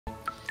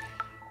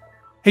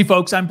Hey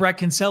folks, I'm Brett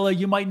Kinsella.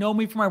 You might know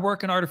me from my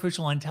work in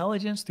artificial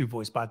intelligence through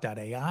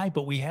voicebot.ai,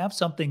 but we have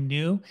something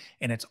new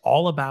and it's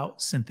all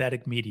about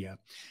synthetic media.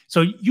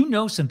 So you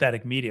know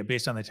synthetic media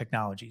based on the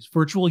technologies,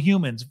 virtual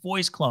humans,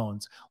 voice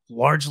clones,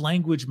 large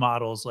language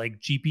models like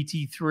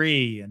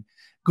GPT-3 and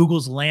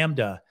Google's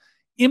Lambda,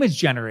 image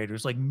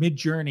generators like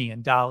Midjourney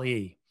and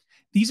DALL-E.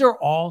 These are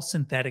all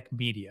synthetic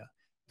media.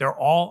 They're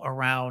all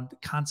around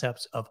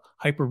concepts of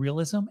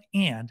hyperrealism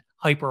and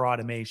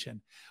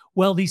hyperautomation.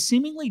 Well, these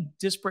seemingly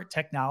disparate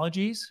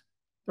technologies,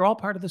 they're all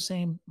part of the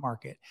same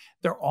market.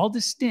 They're all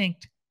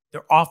distinct.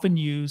 They're often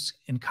used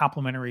in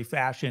complementary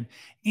fashion.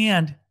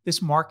 And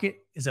this market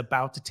is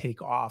about to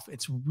take off.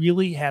 It's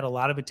really had a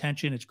lot of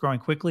attention. It's growing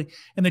quickly.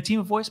 And the team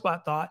of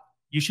VoiceBot thought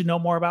you should know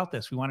more about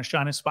this. We want to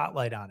shine a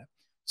spotlight on it.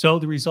 So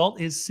the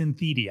result is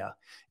Synthedia.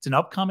 It's an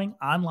upcoming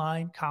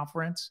online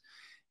conference,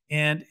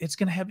 and it's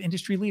going to have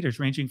industry leaders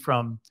ranging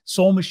from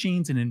Soul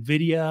Machines and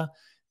Nvidia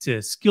to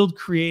Skilled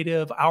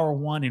Creative, Hour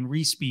One, and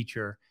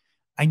Respeecher.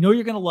 I know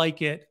you're going to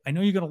like it. I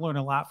know you're going to learn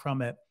a lot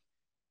from it.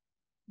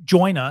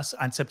 Join us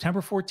on September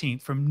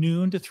 14th from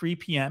noon to 3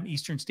 p.m.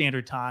 Eastern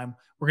Standard Time.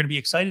 We're going to be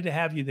excited to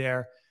have you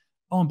there.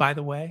 Oh, and by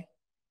the way,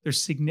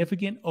 there's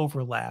significant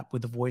overlap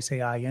with the voice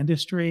AI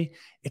industry.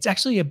 It's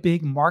actually a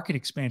big market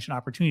expansion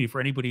opportunity for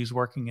anybody who's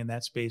working in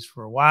that space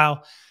for a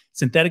while.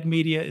 Synthetic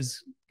media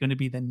is going to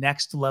be the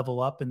next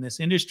level up in this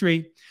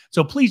industry.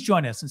 So please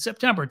join us in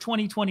September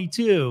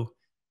 2022.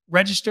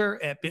 Register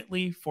at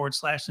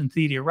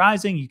bit.ly/Synthedia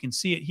Rising. You can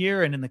see it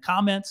here and in the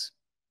comments.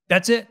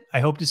 That's it. I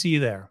hope to see you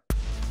there.